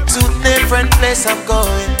to different place I'm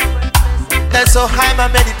going. That's how high my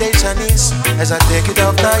meditation is. As I take it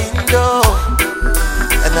off the window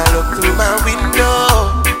and I look through my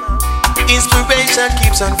window, inspiration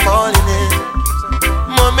keeps on falling in.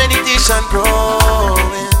 More meditation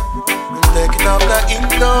growing. And take it off the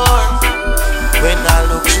indoor. When I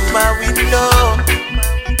look through my window,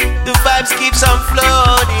 the vibes keeps on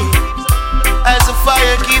floating as the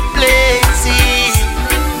fire keep blazing.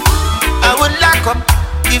 I will lock up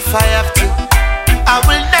if I have to. I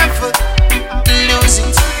will never lose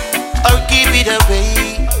it or give it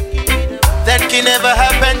away. That can never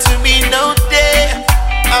happen to me, no day.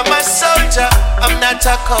 I'm a soldier, I'm not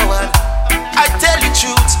a coward. I tell the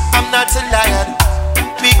truth, I'm not a liar.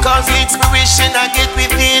 Because the inspiration I get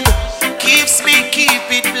within keeps me, keep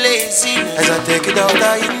it blazing. As I take it out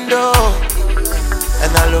the window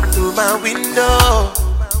and I look through my window,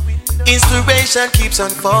 inspiration keeps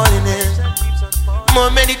on falling in.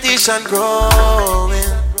 More meditation growing.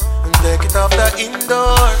 And take it off the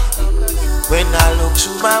indoor. When I look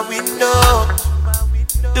through my window,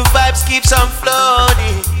 the vibes keeps on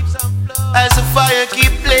floating as the fire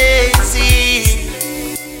keep blazing.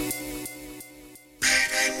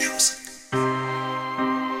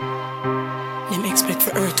 Them expect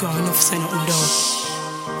for her to have enough sign up down,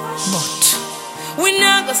 but we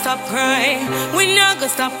not gonna stop crying. We not gonna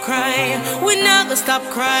stop crying. We not gonna stop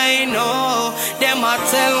crying. No, them a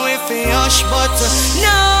tell we fi hush, but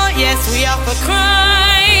no, yes we have to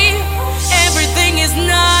cry. Everything is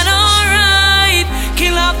not alright.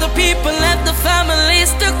 Kill off the people, let the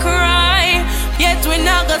families to cry. Yet we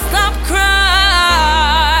not gonna stop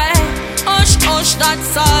cry. Hush, hush,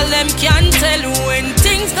 that's all them can tell when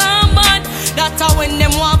things come bad. That's how when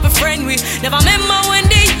them want to friend we. Never remember when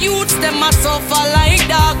the youths them a suffer like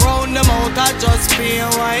dog. Round them out I just pay a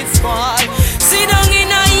white spot. Sit down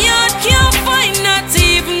in a yard, can't find not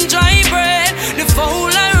even dry bread. The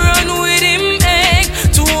fool I run with him egg.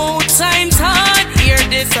 2 times hard. Hear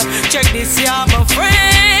this, check this, yeah,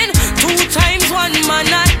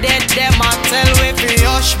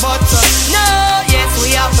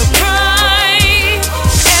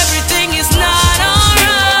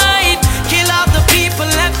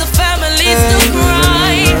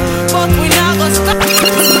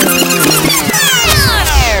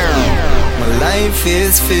 life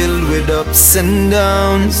is filled with ups and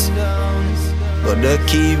downs, but I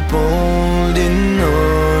keep holding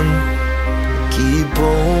on, keep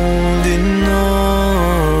holding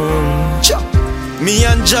on. Cha. Me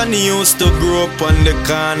and Johnny used to grow up on the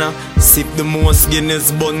corner, sip the most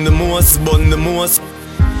Guinness, bun the most, bun the most.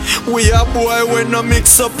 We a boy when no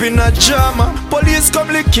mix up in a drama. Police come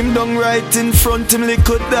lick him down right in front him lick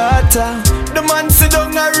a data. The man sit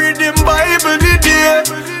down and read him Bible the day.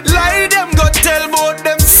 Lie them go tell about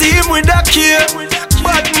them see him with a care.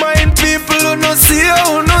 Bad mind people who no see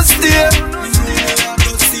who no stay.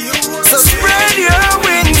 So spread your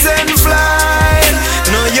wings and fly.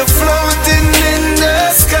 Now you're floating in the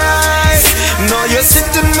sky. Now you're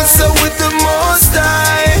sitting myself with the Most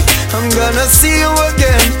High. I'm gonna see you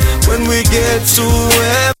again when we get to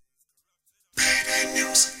heaven.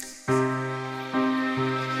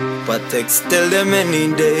 But text tell them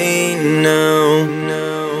any day now.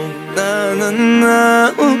 Na na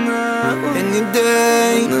na, any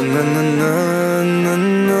day. Na na na na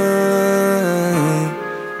na.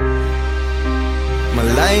 My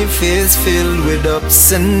life is filled with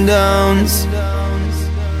ups and downs,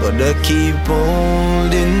 but I keep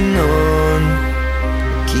holding on,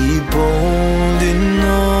 keep holding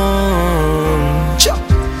on. Cha.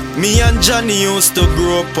 Me and Johnny used to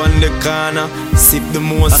grow up on the corner, sip the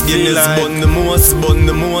most Guinness, like bun the most, bun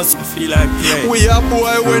the most. I feel like we a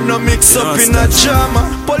boy when no mix up in a drama.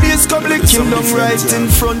 Police come lick him down right in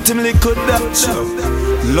front him lick a doctor.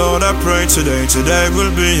 Lord, I pray today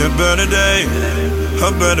will be a better day,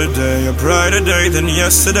 a brighter day than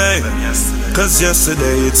yesterday. Cause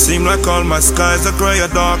yesterday it seemed like all my skies are grey. A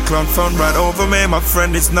dark cloud found right over me. My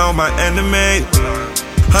friend is now my enemy.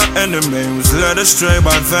 Her enemy was led astray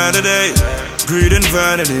by vanity. Greed and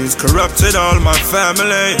vanities corrupted all my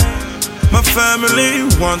family. My family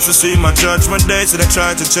wants to see my judgment day, so they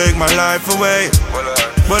try to take my life away.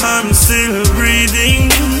 But I'm still breathing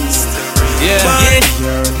by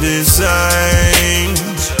your design.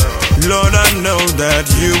 Lord, I know that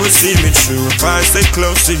you will see me through if I stay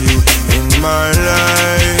close to you in my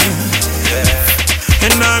life.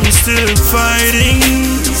 And I'm still fighting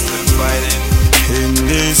in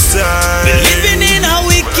this time. Living in a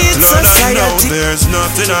wicked Lord, society. I know there's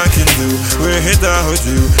nothing I can do without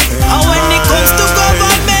you. And when it comes to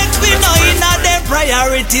government, we know in a their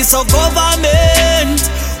priorities. So government,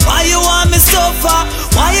 why you want me suffer?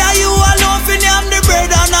 Why are you alone for I'm the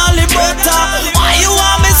bread and all the butter? Why you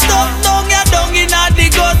want me stuck down, you down in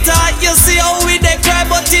the gutter? You see how we they cry,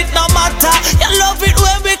 but it no matter. You love it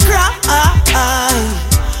when we cry.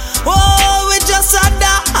 Oh, we just a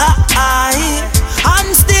die.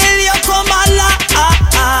 And still you come alive.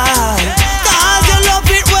 Cause you love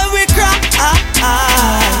it when we cry.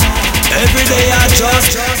 Every day I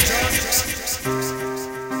just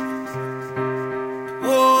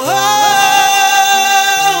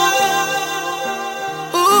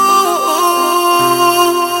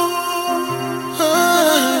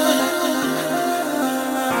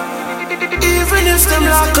Them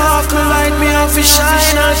lock off the light, me have to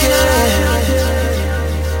shine again.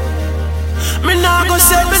 Me nah go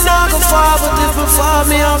say, me nah go fall, but if I fall,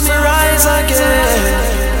 me have to rise again.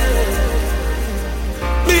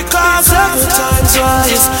 Because 7 times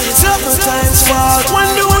rise, 7 times fall. When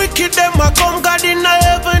the wicked them a come, God in the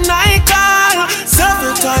heaven I call.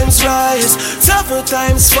 7 times rise, 7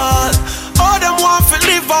 times fall. All them want to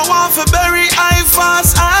live, I want to bury, I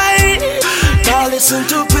fast, I now listen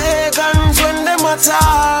to pagans when them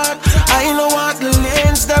attack. I know what the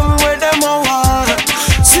lanes them where them a walk.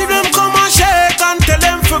 See them come and shake and tell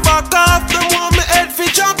them to back off. Them want me head fi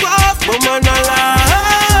chop off. But man alive,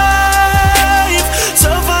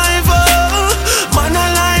 survival. Man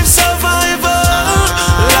alive, survival.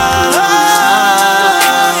 Life,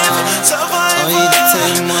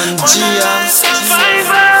 survival. Man alive,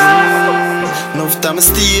 survival. Enough time I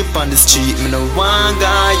stay up on the street, me no want go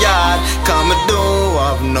yard. Cause me don't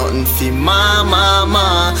have nothing for my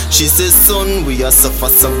mama. She says, son, we are suffer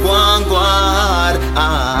so go hard.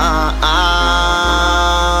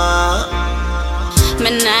 Me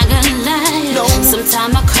not gonna lie,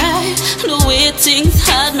 sometimes I cry. The way things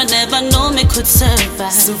hard, me never know me could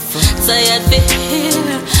survive. Tired to hear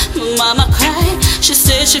my mama cry. She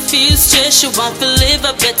says she feels stressed, she want to live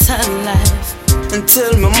a better life. And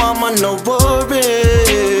tell my mama no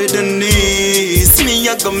worry, Denise, me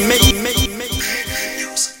I go make.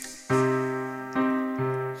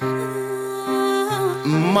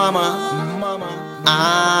 Mama, I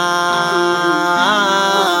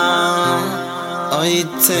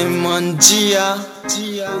tell man Gia.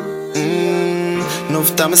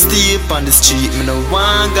 Enough time I stay up on the street, me no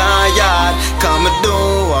want go yard. Cause me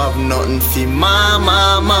don't have no nothing for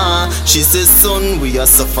mama. She says, son, we are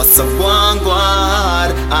suffer so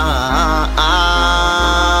guard.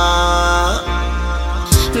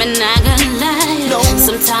 Me not gonna lie, no.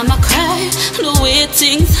 Sometimes I cry. The way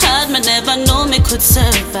things hard, me never know me could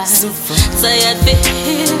survive. Tired to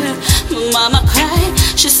hear my mama cry.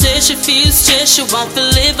 She says she feels stressed, she want to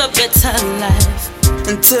live a better life.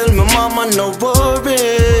 And tell my mama no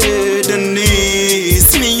worry,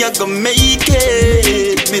 Denise, me I gonna make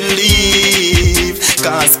it believe.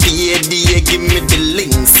 Cause PADA give me the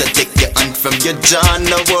links, I take your hand from your jaw,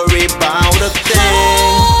 no worry about a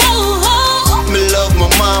thing. Me love my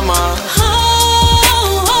mama,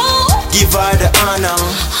 give her the honor.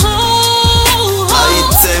 I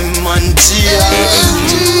tell Mangia.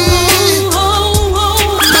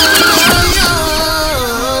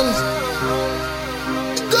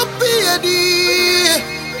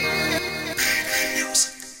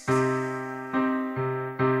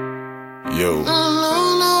 Yo,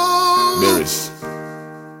 Beres,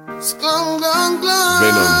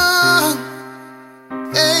 Venom,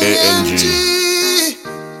 ANG,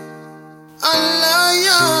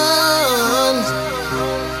 Alliance,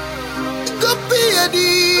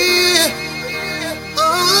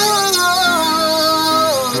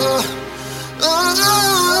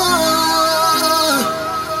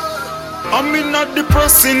 I'm in a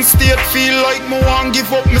depressing state, feel like me want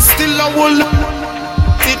give up, me still a will.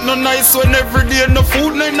 It no nice when every day no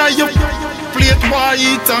food, no your plate why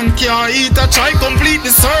eat and can't eat. I try complete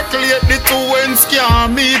the circle, yet the two ends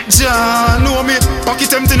can't meet. Jah know me,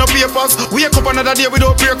 pocket empty no papers. Wake up another day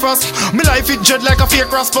without breakfast. Me life it dread like a fake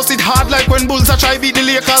grass, plus it hard like when Bulls I try beat the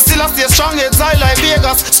Lakers. Still I stay strong, heads high like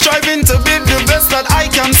Vegas, striving to be the best that I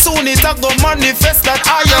can. Soon it I go manifest that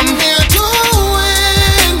I am here to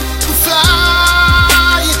win, to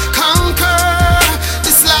fly, conquer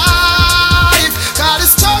this life. Gotta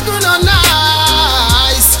struggle on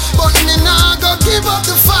ice, but me not go give up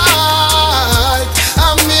the fight.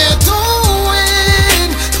 I'm here to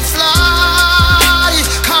win, to fly,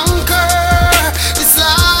 conquer this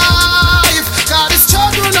life. Gotta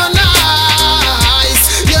struggle on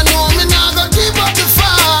ice. You know me not go give up the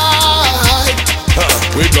fight.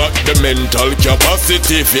 We got the mental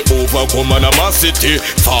capacity for overcome animosity.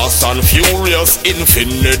 Fast and furious,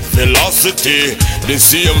 infinite velocity. The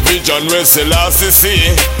same vision we Selassie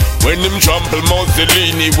see. When them trample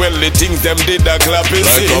Mussolini, well the things them did a clap it.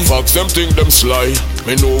 Like a fox, them think them sly.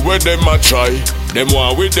 We know where them a try. Them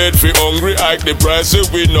want we dead for hungry, hike the price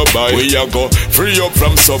we no buy. We a go free up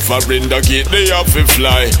from suffering, the gate they have to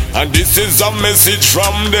fly. And this is a message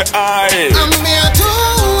from the eye. I'm here to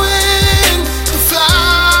win, to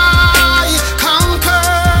fly, conquer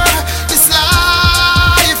this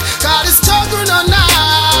life. Gotta struggle on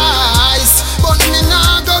ice, but me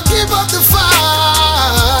not go give up the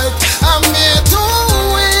fight. I'm here to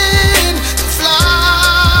win, to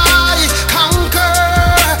fly, conquer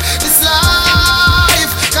this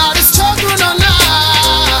life. Gotta struggle on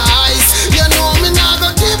ice. You know me not go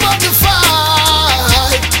give up the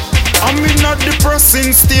fight. I'm in a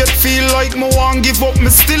depressing state, feel like me want give up, me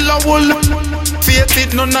still a will. Faith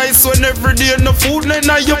it no nice when every day no food, no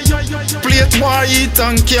your plate why eat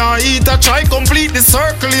and can't eat. I try complete the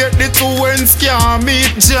circle, yet the two ends can't meet.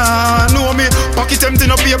 Jah know me, pocket empty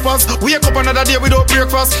no papers. Wake up another day without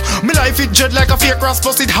breakfast. Me life it dread like a fake grass,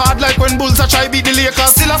 plus it hard like when Bulls I try beat the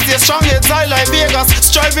Lakers. Still I stay strong, heads high like Vegas,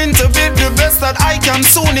 striving to be the best that I can.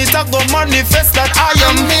 Soon it I go manifest that I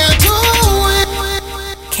am here to win.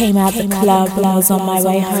 Came out the club and I was on my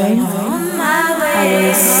way home. I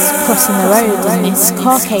was crossing the road and this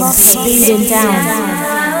car came speeding down.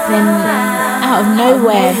 Then out of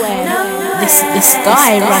nowhere, this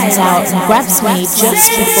guy runs out and grabs me just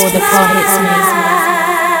before the car hits me.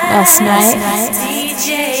 Last night,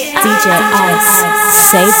 DJ Ice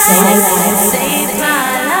saved my life.